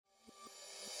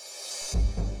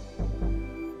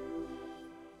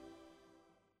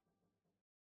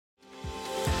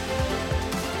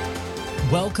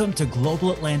Welcome to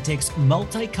Global Atlantic's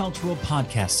Multicultural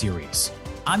Podcast Series.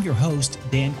 I'm your host,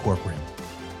 Dan Corcoran.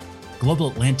 Global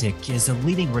Atlantic is a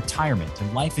leading retirement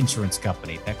and life insurance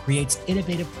company that creates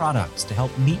innovative products to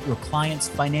help meet your clients'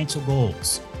 financial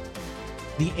goals.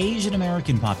 The Asian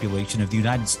American population of the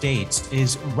United States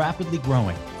is rapidly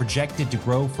growing, projected to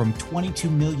grow from 22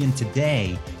 million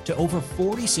today to over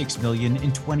 46 million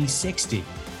in 2060.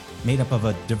 Made up of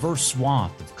a diverse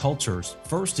swath of cultures,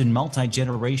 first in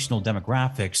multi-generational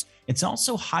demographics, it's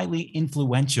also highly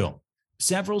influential.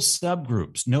 Several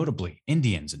subgroups, notably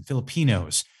Indians and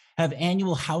Filipinos, have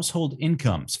annual household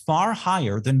incomes far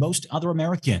higher than most other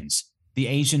Americans. The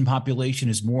Asian population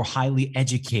is more highly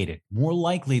educated, more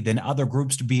likely than other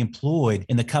groups to be employed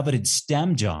in the coveted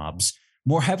STEM jobs,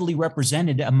 more heavily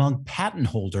represented among patent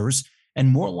holders, and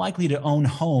more likely to own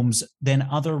homes than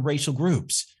other racial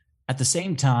groups. At the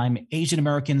same time, Asian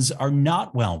Americans are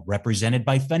not well represented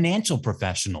by financial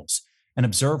professionals, and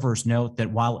observers note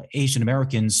that while Asian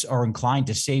Americans are inclined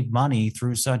to save money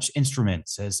through such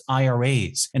instruments as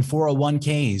IRAs and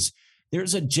 401ks,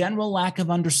 there's a general lack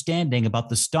of understanding about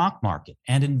the stock market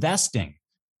and investing.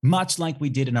 Much like we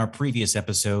did in our previous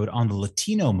episode on the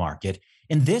Latino market,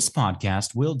 in this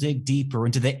podcast, we'll dig deeper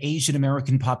into the Asian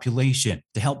American population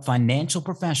to help financial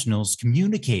professionals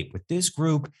communicate with this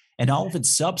group and all of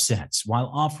its subsets while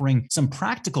offering some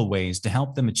practical ways to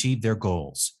help them achieve their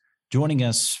goals. Joining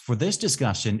us for this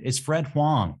discussion is Fred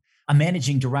Huang, a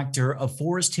managing director of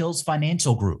Forest Hills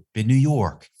Financial Group in New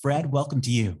York. Fred, welcome to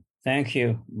you. Thank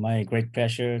you. My great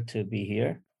pleasure to be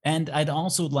here. And I'd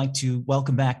also like to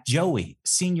welcome back Joey,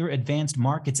 Senior Advanced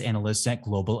Markets Analyst at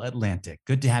Global Atlantic.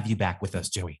 Good to have you back with us,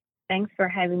 Joey. Thanks for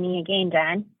having me again,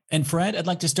 Dan. And Fred, I'd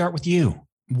like to start with you.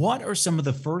 What are some of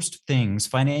the first things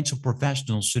financial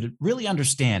professionals should really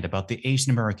understand about the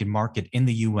Asian American market in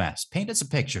the U.S.? Paint us a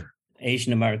picture.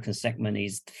 Asian American segment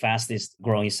is the fastest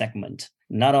growing segment,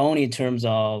 not only in terms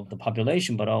of the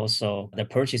population, but also the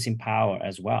purchasing power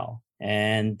as well.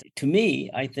 And to me,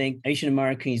 I think Asian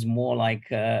American is more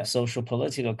like a social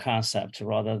political concept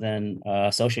rather than a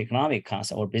social economic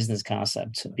concept or business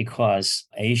concept, because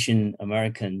Asian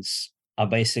Americans are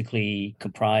basically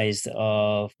comprised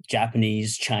of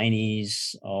Japanese,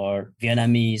 Chinese, or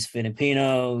Vietnamese,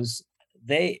 Filipinos.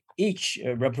 They each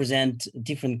represent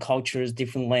different cultures,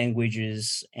 different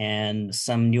languages, and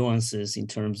some nuances in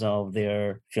terms of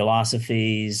their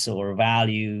philosophies or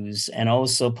values, and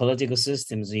also political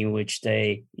systems in which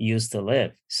they used to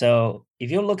live. So if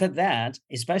you look at that,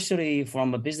 especially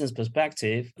from a business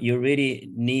perspective, you really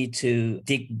need to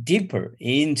dig deeper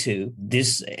into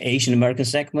this Asian American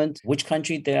segment, which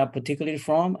country they are particularly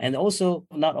from, and also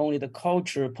not only the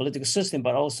culture, political system,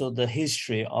 but also the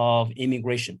history of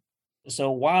immigration.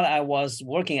 So while I was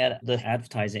working at the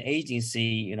advertising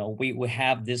agency, we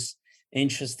have this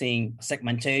interesting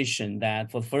segmentation that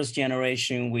for the first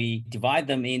generation, we divide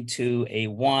them into a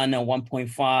 1, a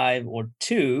 1.5, or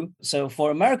 2. So for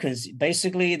Americans,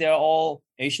 basically, they're all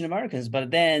Asian Americans.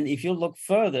 But then if you look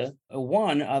further,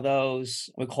 1 are those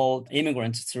we call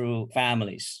immigrants through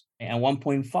families. And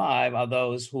 1.5 are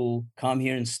those who come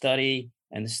here and study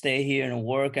and stay here and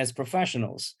work as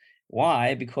professionals.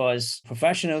 Why? Because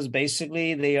professionals,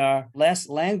 basically, they are less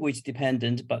language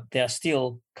dependent, but they're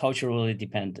still culturally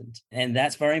dependent. And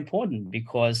that's very important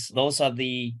because those are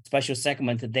the special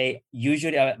segment. They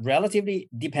usually are relatively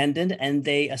dependent and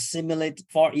they assimilate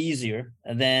far easier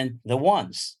than the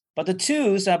 1s. But the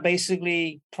 2s are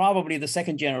basically probably the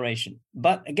second generation.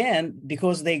 But again,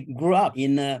 because they grew up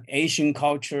in an Asian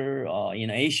culture or in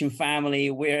an Asian family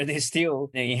where they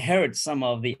inherit some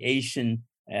of the Asian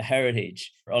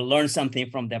heritage or learn something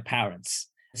from their parents.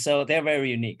 So they're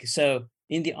very unique. So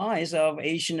in the eyes of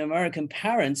Asian American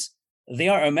parents, they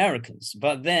are Americans.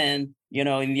 But then,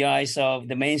 in the eyes of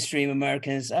the mainstream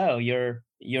Americans, oh, you're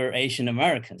Asian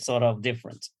American, sort of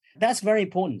different. That's very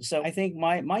important. So I think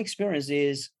my experience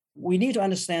is we need to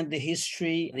understand the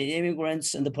history, the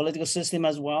immigrants, and the political system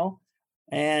as well.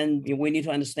 And we need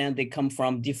to understand they come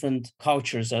from different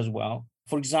cultures as well.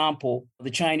 For example,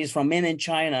 the Chinese from mainland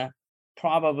China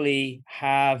probably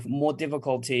have more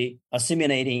difficulty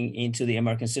assimilating into the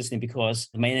American system because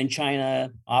mainland China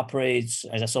operates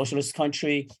as a socialist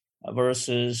country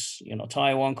versus,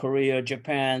 Taiwan, Korea,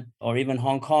 Japan, or even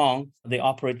Hong Kong. They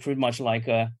operate pretty much like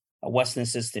a Western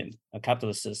system, a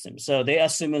capitalist system. So they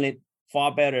assimilate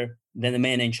far better than the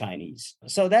mainland Chinese.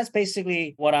 So that's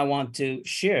basically what I want to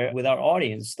share with our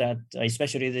audience, that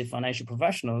especially the financial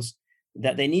professionals,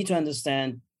 that they need to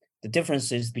understand the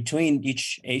differences between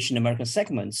each Asian American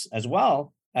segments, as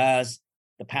well as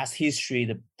the past history,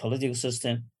 the political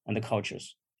system, and the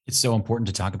cultures. It's so important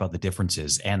to talk about the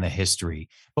differences and the history.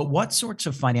 But what sorts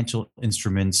of financial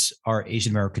instruments are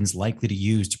Asian Americans likely to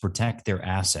use to protect their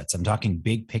assets? I'm talking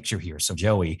big picture here. So,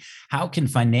 Joey, how can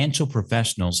financial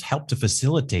professionals help to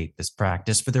facilitate this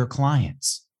practice for their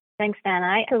clients? Thanks, Dan.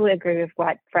 I totally agree with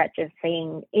what Fred is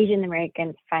saying. Asian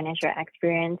American financial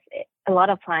experience, a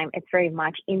lot of time, it's very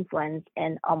much influenced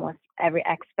in almost every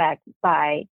aspect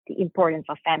by the importance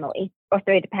of family.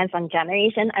 Also, it depends on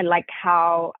generation. I like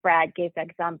how Brad gave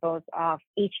examples of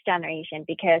each generation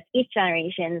because each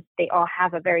generation, they all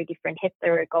have a very different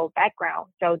historical background.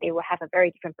 So they will have a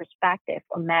very different perspective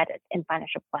or methods in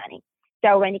financial planning.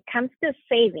 So when it comes to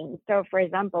saving, so for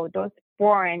example, those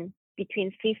born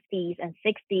between 50s and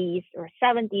 60s or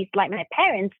 70s, like my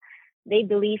parents, they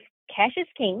believe cash is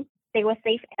king. They will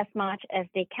save as much as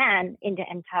they can in their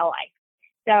entire life.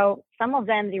 So some of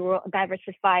them, they will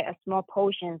diversify a small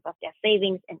portions of their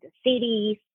savings into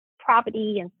CDs,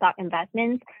 property, and stock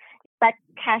investments. But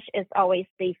cash is always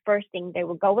the first thing they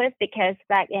will go with because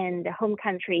back in the home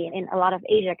country, in a lot of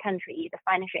Asia countries, the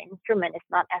financial instrument is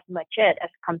not as matured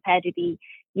as compared to the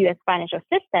US financial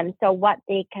system. So what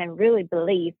they can really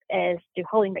believe is to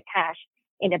holding the cash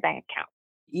in the bank account.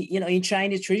 In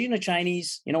Chinese, traditional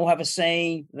Chinese, have a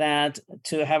saying that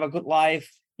to have a good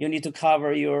life, you need to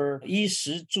cover your 衣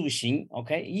食住行,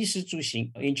 okay? 衣食住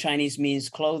行 in Chinese means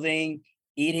clothing,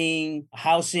 eating,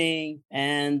 housing,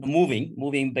 and moving.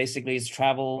 Moving basically is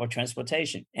travel or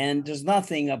transportation. And there's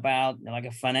nothing about like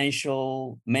a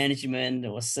financial management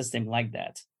or system like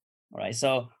that. All right.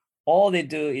 So all they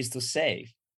do is to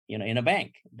save, in a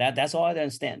bank. That's all they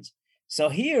understand. So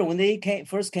here, when they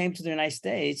first came to the United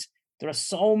States, there are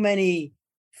so many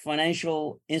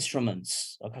financial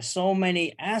instruments, so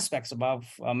many aspects about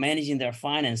managing their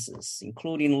finances,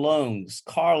 including loans,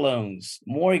 car loans,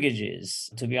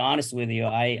 mortgages. To be honest with you,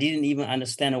 I didn't even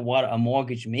understand what a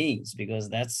mortgage means because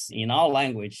that's in our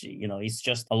language, it's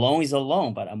just a loan is a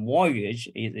loan, but a mortgage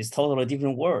is totally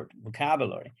different word,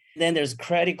 vocabulary. Then there's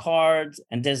credit cards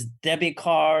and there's debit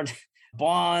card.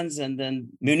 Bonds and then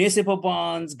municipal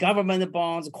bonds, government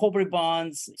bonds, corporate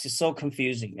bonds. It's just so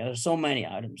confusing. There are so many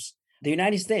items. The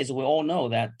United States, we all know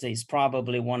that is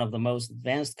probably one of the most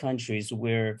advanced countries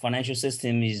where financial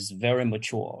system is very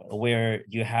mature, where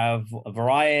you have a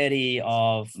variety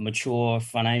of mature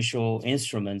financial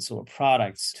instruments or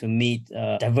products to meet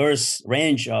a diverse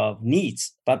range of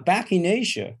needs. But back in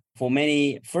Asia, for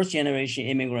many first-generation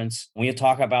immigrants, when you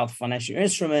talk about financial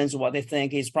instruments, what they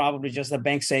think is probably just a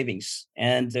bank savings.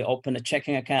 And they open a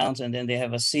checking account and then they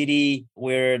have a CD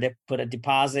where they put a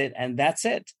deposit and that's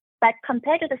it. But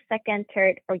compared to the second,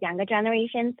 third, or younger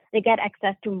generations, they get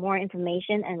access to more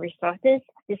information and resources.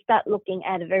 They start looking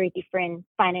at very different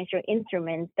financial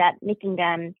instruments that making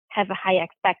them have a high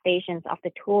expectations of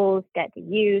the tools that they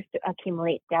use to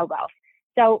accumulate their wealth.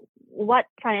 So what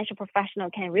financial professional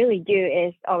can really do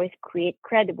is always create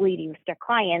credibility with their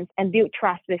clients and build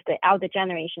trust with the elder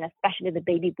generation, especially the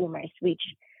baby boomers, which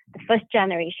the first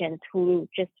generations who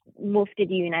just moved to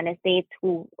the United States,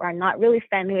 who are not really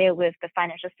familiar with the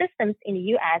financial systems in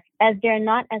the US, as they're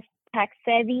not as tech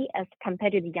savvy as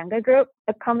compared to the younger group.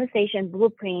 A conversation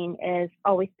blueprint is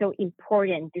always so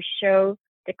important to show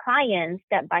the clients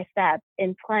step by step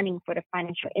in planning for the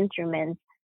financial instruments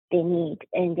they need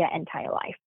in their entire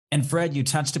life. And Fred, you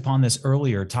touched upon this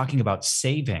earlier, talking about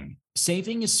saving.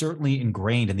 Saving is certainly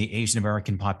ingrained in the Asian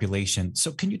American population.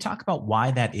 So can you talk about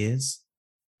why that is?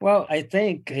 Well, I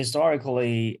think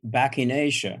historically, back in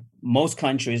Asia, most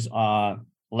countries are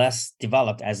less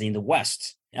developed as in the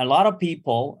West. A lot of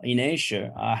people in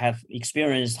Asia have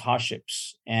experienced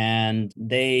hardships and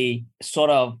they sort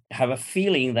of have a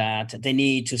feeling that they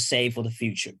need to save for the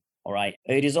future. All right.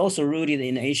 It is also rooted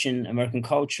in Asian American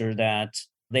culture that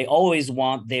they always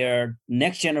want their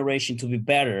next generation to be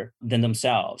better than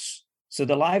themselves. So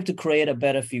they like to create a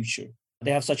better future.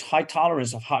 They have such high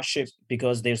tolerance of hardship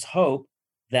because there's hope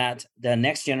that the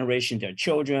next generation, their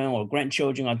children or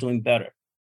grandchildren are doing better,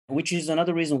 which is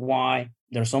another reason why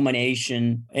there are so many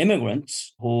Asian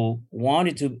immigrants who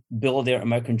wanted to build their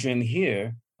American dream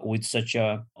here with such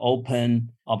a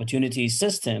open opportunity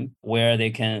system where they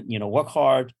can, work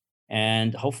hard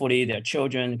and hopefully their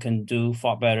children can do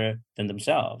far better than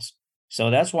themselves. So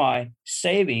that's why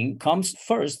saving comes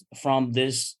first from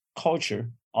this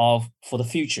culture of for the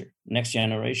future, next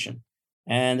generation.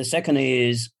 And the second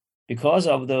is because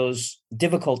of those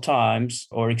difficult times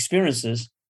or experiences,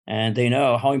 and they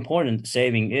know how important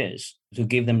saving is to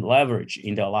give them leverage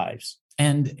in their lives.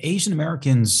 And Asian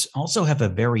Americans also have a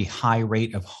very high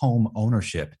rate of home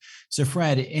ownership. So,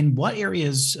 Fred, in what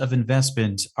areas of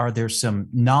investment are there some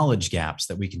knowledge gaps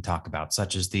that we can talk about,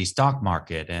 such as the stock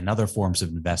market and other forms of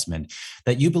investment,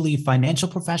 that you believe financial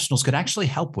professionals could actually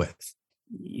help with?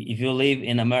 If you live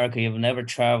in America, you've never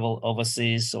traveled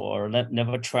overseas or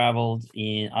never traveled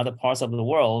in other parts of the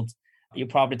world, you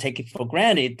probably take it for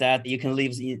granted that you can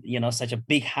live in, such a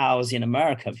big house in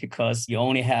America because you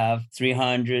only have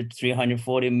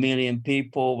 340 million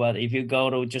people. But if you go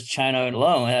to just China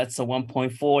alone, that's a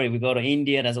 1.4. If you go to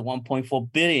India, that's a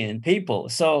 1.4 billion people.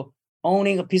 So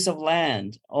owning a piece of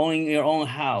land, owning your own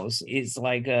house is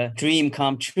like a dream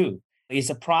come true. It's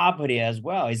a property as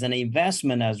well. It's an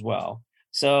investment as well.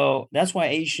 So that's why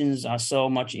Asians are so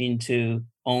much into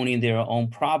owning their own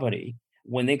property.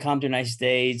 When they come to the United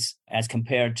States, as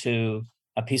compared to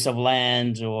a piece of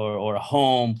land or a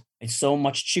home, it's so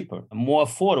much cheaper, more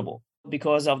affordable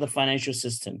because of the financial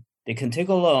system. They can take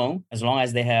a loan as long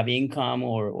as they have income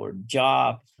or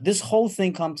job. This whole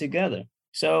thing comes together.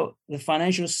 So the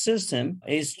financial system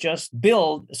is just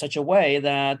built such a way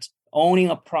that owning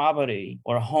a property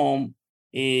or a home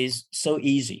is so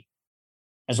easy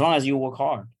as long as you work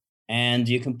hard and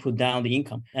you can put down the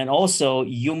income. And also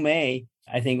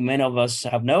I think many of us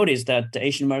have noticed that the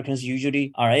Asian Americans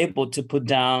usually are able to put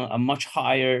down a much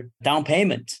higher down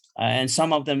payment. And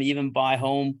some of them even buy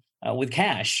home with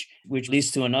cash, which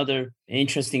leads to another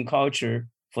interesting culture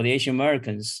for the Asian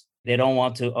Americans. They don't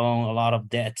want to own a lot of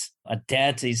debt. A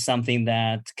debt is something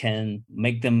that can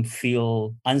make them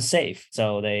feel unsafe.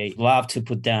 So they love to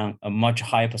put down a much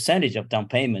higher percentage of down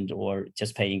payment or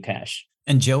just pay in cash.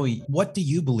 And Joey, what do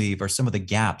you believe are some of the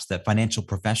gaps that financial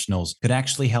professionals could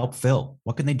actually help fill?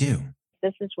 What can they do?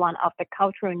 This is one of the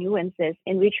cultural nuances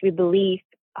in which we believe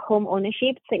home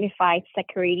ownership signifies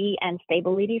security and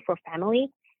stability for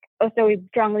family. Also, we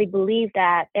strongly believe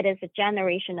that it is a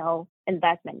generational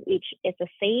investment, which is a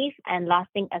safe and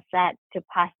lasting asset to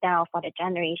pass down for the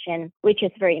generation, which is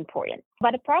very important.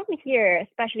 But the problem here,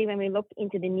 especially when we look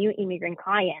into the new immigrant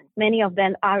clients, many of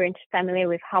them aren't familiar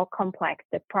with how complex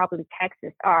the property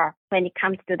taxes are when it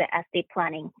comes to the estate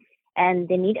planning. And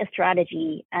they need a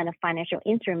strategy and a financial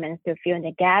instruments to fill in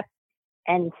the gap.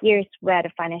 And here's where the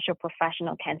financial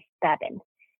professional can step in.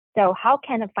 So how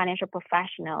can a financial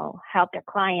professional help their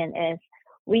client is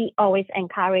we always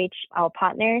encourage our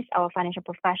partners, our financial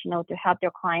professional to help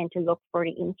their client to look for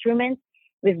the instruments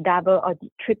with double or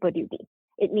triple duty.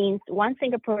 It means one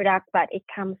single product, but it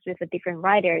comes with a different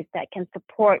riders that can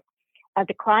support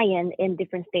the client in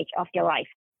different stage of their life.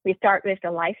 We start with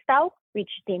the lifestyle,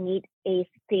 which they need a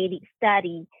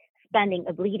steady spending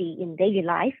ability in daily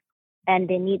life. And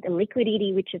they need the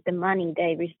liquidity, which is the money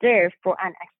they reserve for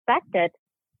unexpected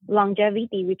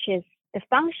longevity, which is the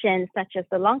functions such as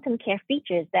the long-term care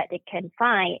features that they can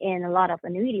find in a lot of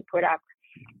annuity products,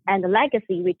 and the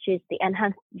legacy, which is the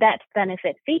enhanced death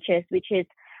benefit features, which is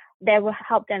that will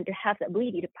help them to have the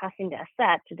ability to passing the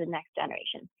asset to the next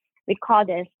generation. We call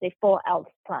this the 4Ls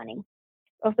planning.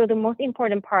 Also, the most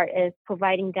important part is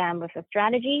providing them with a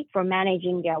strategy for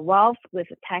managing their wealth with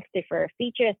tax deferred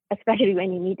features, especially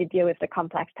when you need to deal with the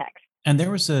complex tax. And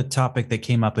there was a topic that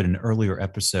came up in an earlier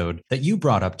episode that you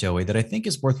brought up, Joey, that I think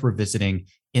is worth revisiting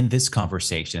in this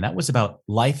conversation. That was about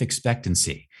life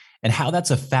expectancy and how that's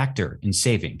a factor in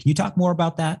saving. Can you talk more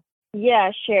about that?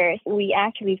 Yeah, sure. We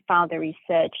actually found the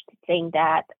research saying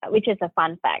that, which is a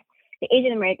fun fact. The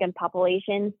Asian American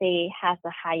population, they have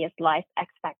the highest life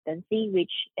expectancy,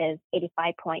 which is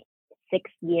 85.6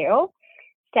 years,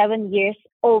 7 years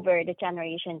over the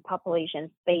generation populations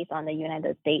based on the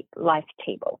United States life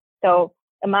table. So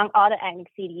among all the ethnic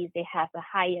cities, they have the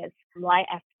highest life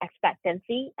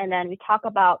expectancy. And then we talk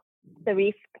about the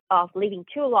risk of living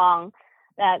too long.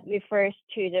 That refers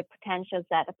to the potential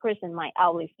that a person might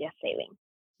outlive their savings.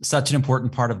 Such an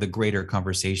important part of the greater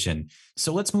conversation.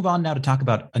 So let's move on now to talk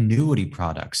about annuity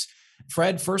products.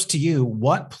 Fred, first to you,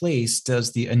 what place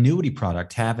does the annuity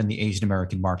product have in the Asian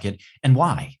American market and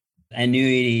why?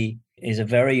 Annuity is a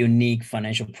very unique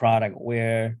financial product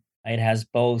where it has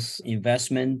both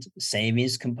investment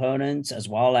savings components as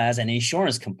well as an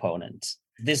insurance component.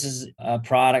 This is a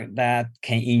product that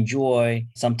can enjoy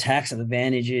some tax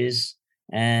advantages,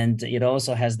 and it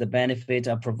also has the benefit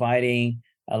of providing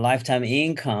a lifetime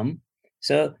income.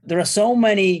 So there are so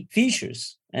many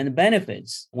features and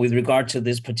benefits with regard to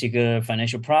this particular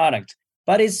financial product,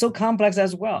 but it's so complex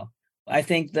as well. I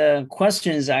think the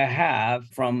questions I have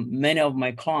from many of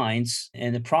my clients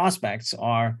and the prospects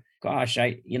are, gosh,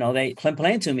 they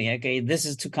complain to me, okay, this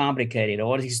is too complicated,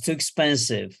 or it's too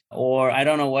expensive, or I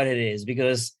don't know what it is,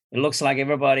 because it looks like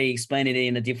everybody explained it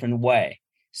in a different way.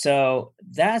 So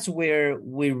that's where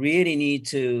we really need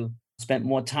to spend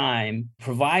more time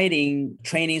providing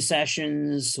training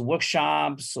sessions,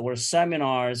 workshops, or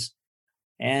seminars,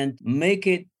 and make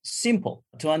it simple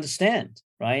to understand,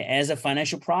 right? As a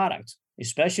financial product,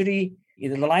 especially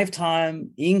in the lifetime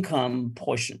income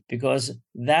portion, because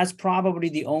that's probably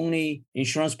the only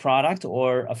insurance product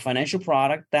or a financial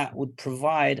product that would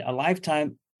provide a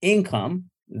lifetime income,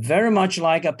 very much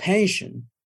like a pension,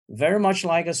 very much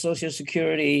like a Social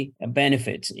Security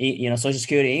benefit, Social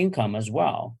Security income as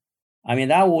well. I mean,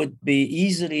 that would be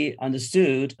easily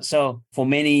understood. So for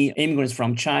many immigrants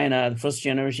from China, the first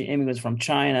generation immigrants from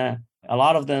China, a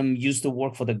lot of them used to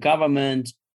work for the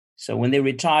government. So when they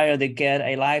retire, they get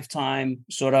a lifetime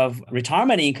sort of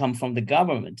retirement income from the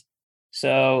government.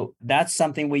 So that's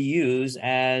something we use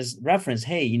as reference.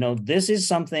 Hey, this is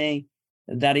something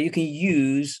that you can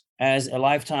use as a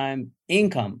lifetime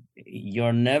income.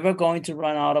 You're never going to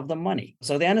run out of the money.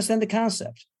 So they understand the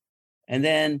concept. And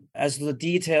then as to the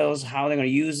details, how they're going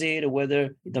to use it,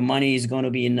 whether the money is going to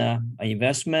be in an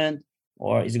investment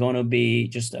or is it going to be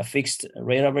just a fixed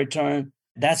rate of return,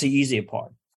 that's the easier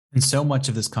part. And so much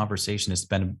of this conversation has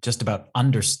been just about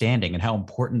understanding and how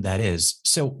important that is.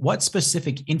 So what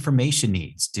specific information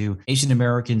needs do Asian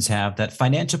Americans have that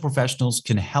financial professionals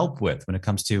can help with when it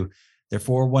comes to their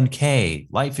 401k,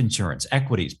 life insurance,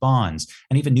 equities, bonds,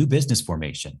 and even new business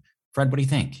formation? Fred, what do you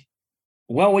think?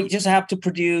 Well, we just have to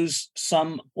produce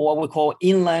some what we call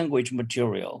in-language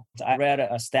material. I read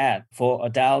a stat for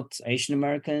adult Asian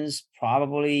Americans,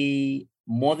 probably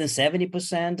more than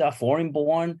 70% are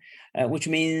foreign-born, which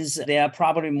means they are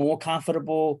probably more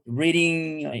comfortable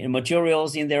reading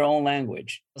materials in their own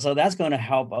language. So that's going to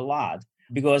help a lot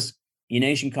because in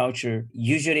Asian culture,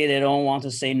 usually they don't want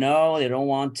to say no, they don't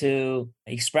want to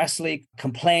expressly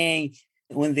complain.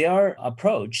 When they are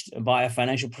approached by a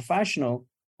financial professional,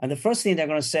 and the first thing they're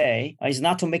going to say is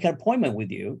not to make an appointment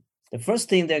with you. The first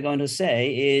thing they're going to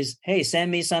say is, hey, send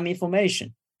me some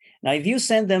information. Now, if you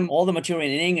send them all the material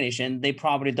in English, and they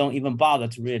probably don't even bother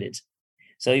to read it.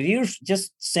 So if you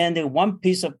just send them one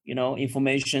piece of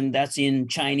information that's in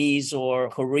Chinese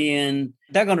or Korean,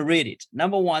 they're going to read it.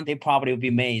 Number one, they probably will be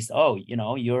amazed. Oh,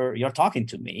 you're talking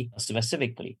to me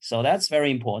specifically. So that's very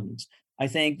important. I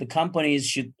think the companies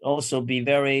should also be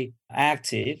very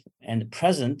active and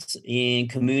present in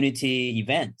community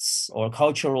events or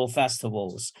cultural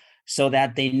festivals so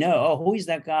that they know, oh, who is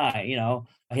that guy?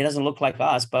 He doesn't look like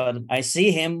us, but I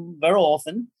see him very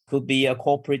often. Could be a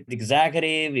corporate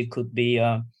executive, it could be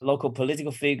a local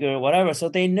political figure, whatever. So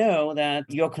they know that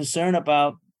you're concerned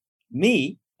about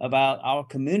me, about our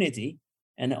community.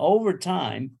 And over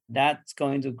time, that's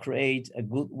going to create a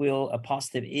goodwill, a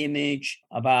positive image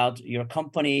about your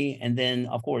company. And then,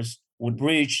 of course, would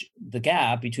bridge the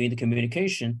gap between the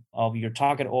communication of your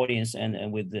target audience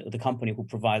and with the company who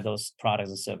provide those products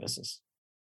and services.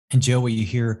 And Joe, you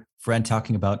hear Fred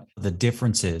talking about the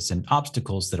differences and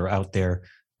obstacles that are out there.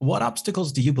 What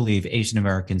obstacles do you believe Asian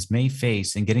Americans may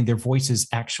face in getting their voices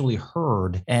actually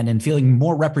heard and in feeling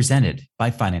more represented by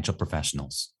financial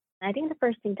professionals? I think the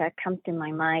first thing that comes to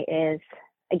my mind is,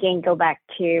 again, go back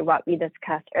to what we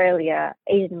discussed earlier.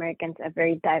 Asian Americans are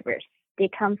very diverse. They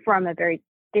come from a very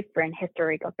different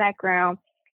historical background,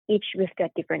 each with their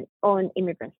different own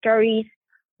immigrant stories.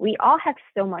 We all have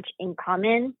so much in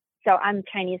common. So I'm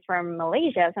Chinese from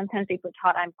Malaysia. Sometimes people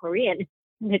thought I'm Korean.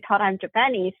 They thought I'm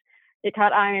Japanese. They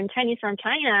thought I'm Chinese from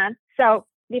China. So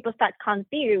people start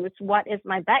confused. What is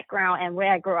my background and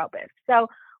where I grew up with? So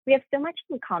we have so much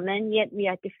in common, yet we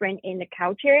are different in the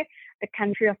culture, the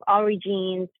country of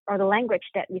origins, or the language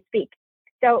that we speak.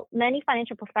 So many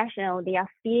financial professionals, they are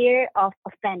fear of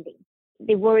offending.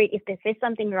 They worry if they say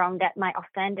something wrong that might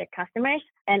offend their customers.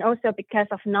 And also because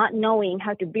of not knowing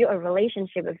how to build a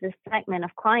relationship with this segment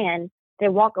of clients, they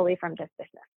walk away from this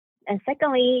business. And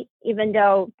secondly, even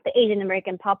though the Asian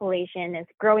American population is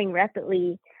growing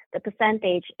rapidly, the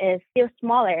percentage is still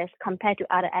smaller as compared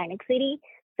to other ethnic cities.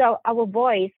 So our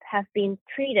voice has been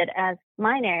treated as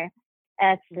minor,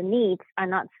 as the needs are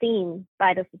not seen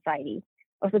by the society.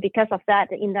 Also because of that,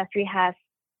 the industry has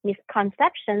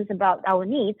misconceptions about our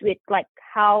needs with like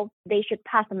how they should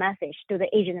pass a message to the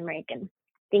Asian American,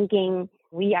 thinking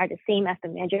we are the same as the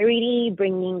majority,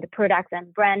 bringing the products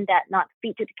and brand that not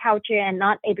fit to the culture and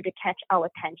not able to catch our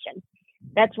attention.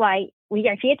 That's why we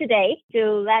are here today to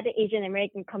let the Asian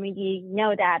American community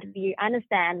know that we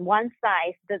understand one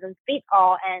size doesn't fit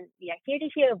all, and we are here to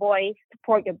hear your voice,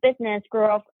 support your business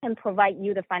growth, and provide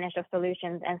you the financial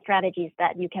solutions and strategies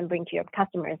that you can bring to your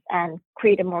customers and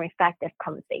create a more effective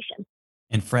conversation.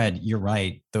 And Fred, you're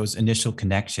right. Those initial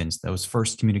connections, those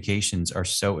first communications are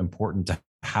so important to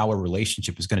how a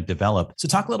relationship is going to develop. So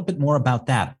talk a little bit more about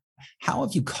that. How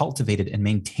have you cultivated and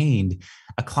maintained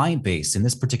a client base in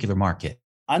this particular market?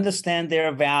 Understand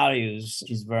their values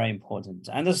is very important.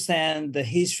 Understand the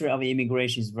history of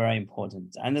immigration is very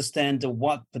important. Understand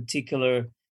what particular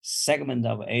segment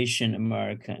of Asian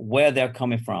American, where they're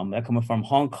coming from. They're coming from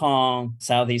Hong Kong,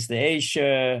 Southeast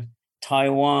Asia,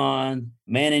 Taiwan,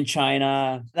 mainland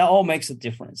China. That all makes a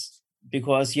difference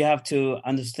because you have to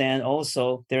understand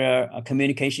also there are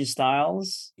communication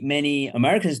styles. Many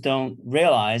Americans don't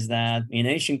realize that in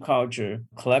Asian culture,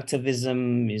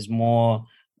 collectivism is more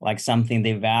like something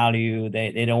they value.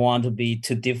 They don't want to be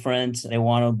too different. They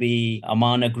want to be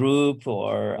among a group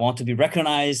or want to be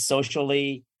recognized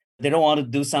socially. They don't want to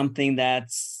do something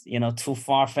that's, too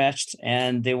far-fetched,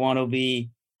 and they want to be,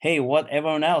 hey, what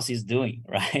everyone else is doing,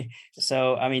 right?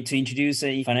 So, to introduce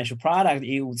a financial product,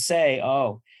 you would say,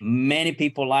 oh, many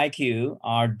people like you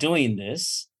are doing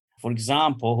this. For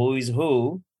example, who is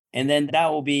who? And then that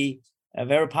will be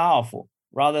very powerful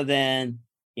rather than,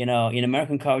 in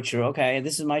American culture, okay,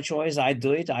 this is my choice. I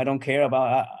do it. I don't care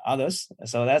about others.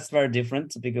 So that's very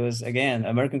different because, again,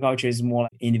 American culture is more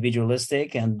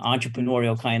individualistic and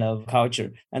entrepreneurial kind of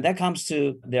culture. And that comes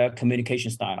to their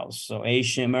communication styles. So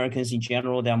Asian Americans in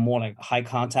general, they're more like high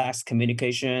context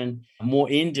communication, more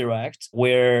indirect,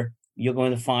 where you're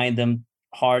going to find them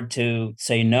hard to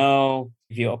say no.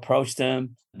 If you approach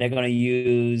them, they're going to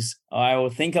use, I will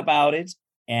think about it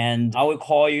and I will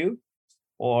call you.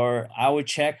 Or I would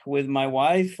check with my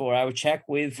wife, or I would check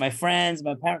with my friends,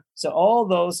 my parents. So all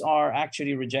those are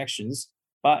actually rejections.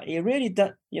 But it really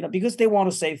does, because they want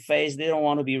to save face, they don't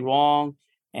want to be wrong,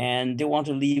 and they want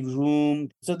to leave room.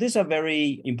 So these are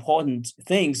very important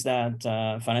things that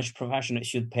financial professionals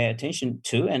should pay attention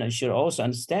to, and should also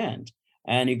understand.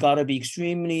 And you got to be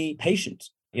extremely patient.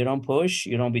 You don't push,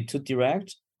 you don't be too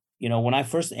direct. When I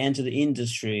first entered the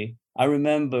industry, I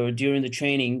remember during the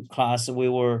training class, we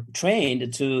were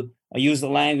trained to use the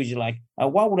language like,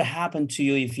 what would happen to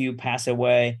you if you pass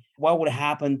away? What would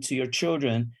happen to your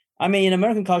children? In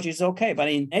American culture, it's okay, but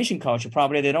in Asian culture,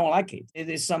 probably they don't like it. It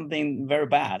is something very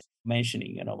bad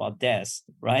mentioning, about death,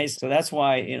 right? So that's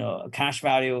why, cash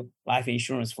value life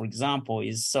insurance, for example,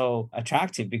 is so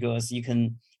attractive because you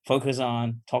can focus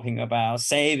on talking about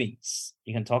savings.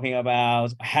 You can talking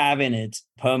about having it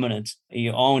permanent.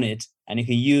 You own it, and you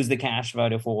can use the cash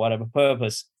value for whatever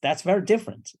purpose. That's very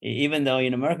different. Even though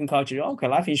in American culture, okay,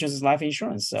 life insurance is life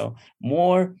insurance. So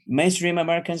more mainstream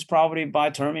Americans probably buy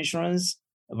term insurance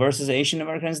versus Asian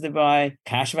Americans, they buy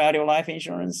cash value life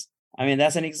insurance.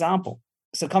 That's an example.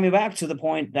 So coming back to the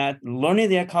point that learning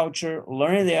their culture,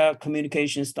 learning their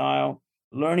communication style,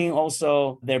 learning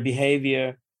also their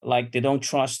behavior, like they don't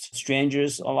trust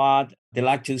strangers a lot. They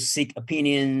like to seek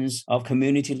opinions of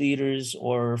community leaders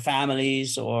or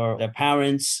families or their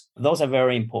parents. Those are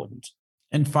very important.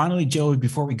 And finally, Joey,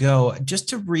 before we go, just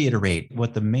to reiterate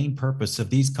what the main purpose of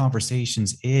these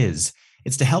conversations is,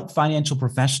 it's to help financial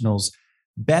professionals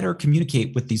better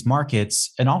communicate with these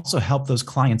markets and also help those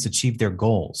clients achieve their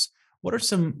goals. What are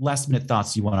some last minute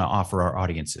thoughts you want to offer our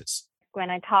audiences? When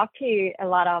I talk to a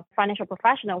lot of financial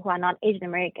professionals who are not Asian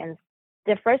Americans,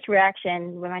 the first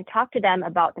reaction when I talk to them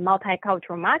about the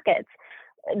multicultural markets,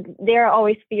 they're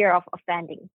always fear of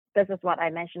offending. This is what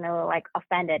I mentioned, they were like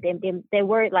offended. They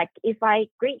were like, if I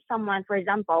greet someone, for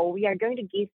example, we are going to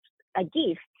give a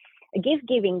gift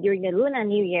giving during the Lunar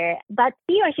New Year, but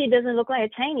he or she doesn't look like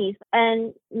a Chinese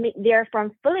and they're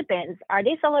from Philippines. Are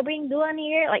they celebrating Lunar New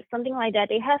Year? Like something like that.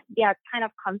 They have their kind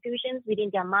of confusions within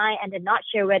their mind and they're not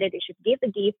sure whether they should give the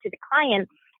gift to the client.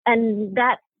 And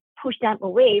that push them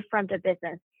away from the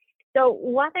business. So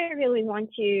what I really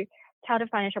want to tell the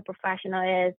financial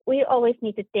professional is we always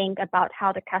need to think about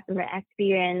how the customer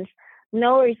experience.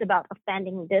 No worries about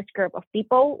offending this group of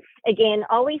people. Again,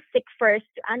 always seek first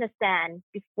to understand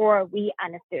before we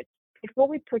understood. Before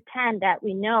we pretend that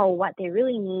we know what they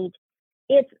really need,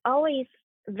 it's always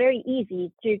very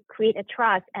easy to create a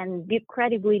trust and build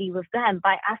credibility with them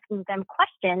by asking them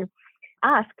questions.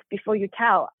 Ask before you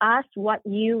tell. Ask what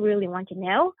you really want to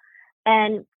know.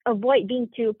 And avoid being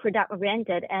too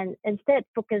product-oriented and instead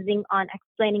focusing on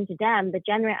explaining to them the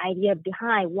general idea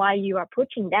behind why you are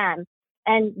approaching them.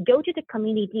 And go to the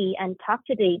community and talk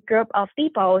to the group of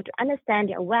people to understand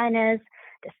their awareness,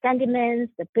 the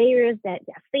sentiments, the barriers that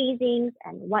they're facing,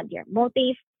 and what their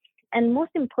motives. And most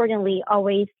importantly,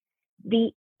 always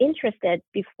be interested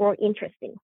before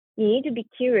interesting. You need to be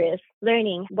curious,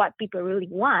 learning what people really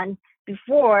want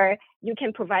before you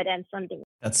can provide them something.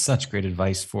 That's such great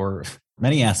advice for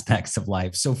many aspects of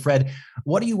life. So, Fred,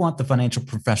 what do you want the financial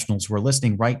professionals who are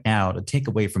listening right now to take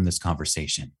away from this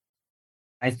conversation?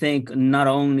 I think not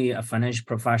only a financial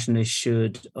professional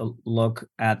should look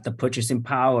at the purchasing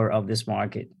power of this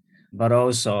market, but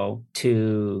also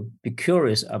to be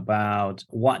curious about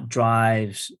what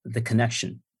drives the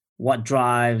connection, what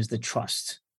drives the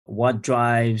trust, what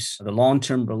drives the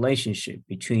long-term relationship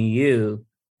between you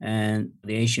and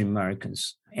the Asian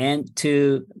Americans, and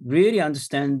to really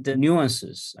understand the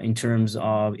nuances in terms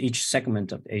of each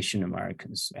segment of Asian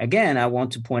Americans. Again, I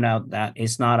want to point out that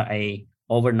it's not a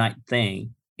overnight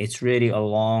thing. It's really a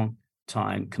long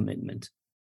time commitment.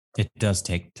 It does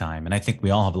take time. And I think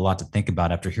we all have a lot to think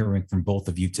about after hearing from both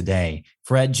of you today.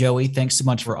 Fred, Joey, thanks so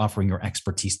much for offering your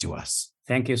expertise to us.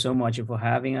 Thank you so much for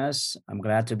having us. I'm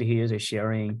glad to be here to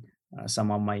sharing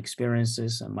some of my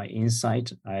experiences and my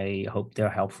insight. I hope they're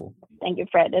helpful. Thank you,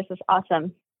 Fred. This is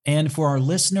awesome. And for our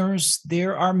listeners,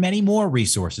 there are many more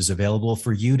resources available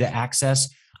for you to access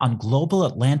on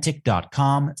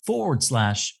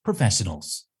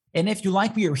globalatlantic.com/professionals. And if you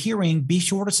like what you're hearing, be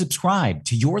sure to subscribe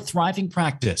to Your Thriving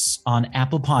Practice on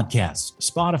Apple Podcasts,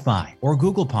 Spotify, or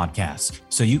Google Podcasts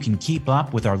so you can keep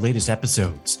up with our latest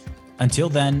episodes. Until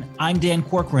then, I'm Dan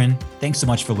Corcoran. Thanks so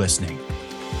much for listening.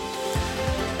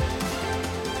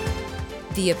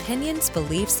 The opinions,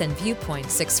 beliefs, and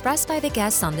viewpoints expressed by the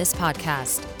guests on this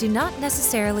podcast do not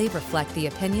necessarily reflect the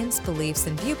opinions, beliefs,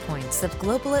 and viewpoints of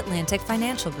Global Atlantic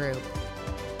Financial Group.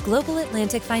 Global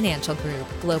Atlantic Financial Group,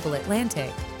 Global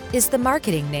Atlantic, is the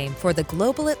marketing name for the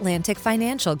Global Atlantic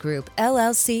Financial Group,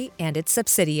 LLC, and its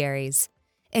subsidiaries,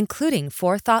 including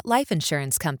Forethought Life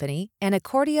Insurance Company and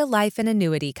Accordia Life and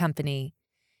Annuity Company.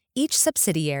 Each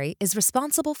subsidiary is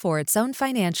responsible for its own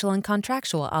financial and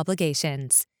contractual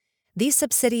obligations. These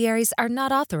subsidiaries are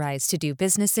not authorized to do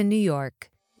business in New York.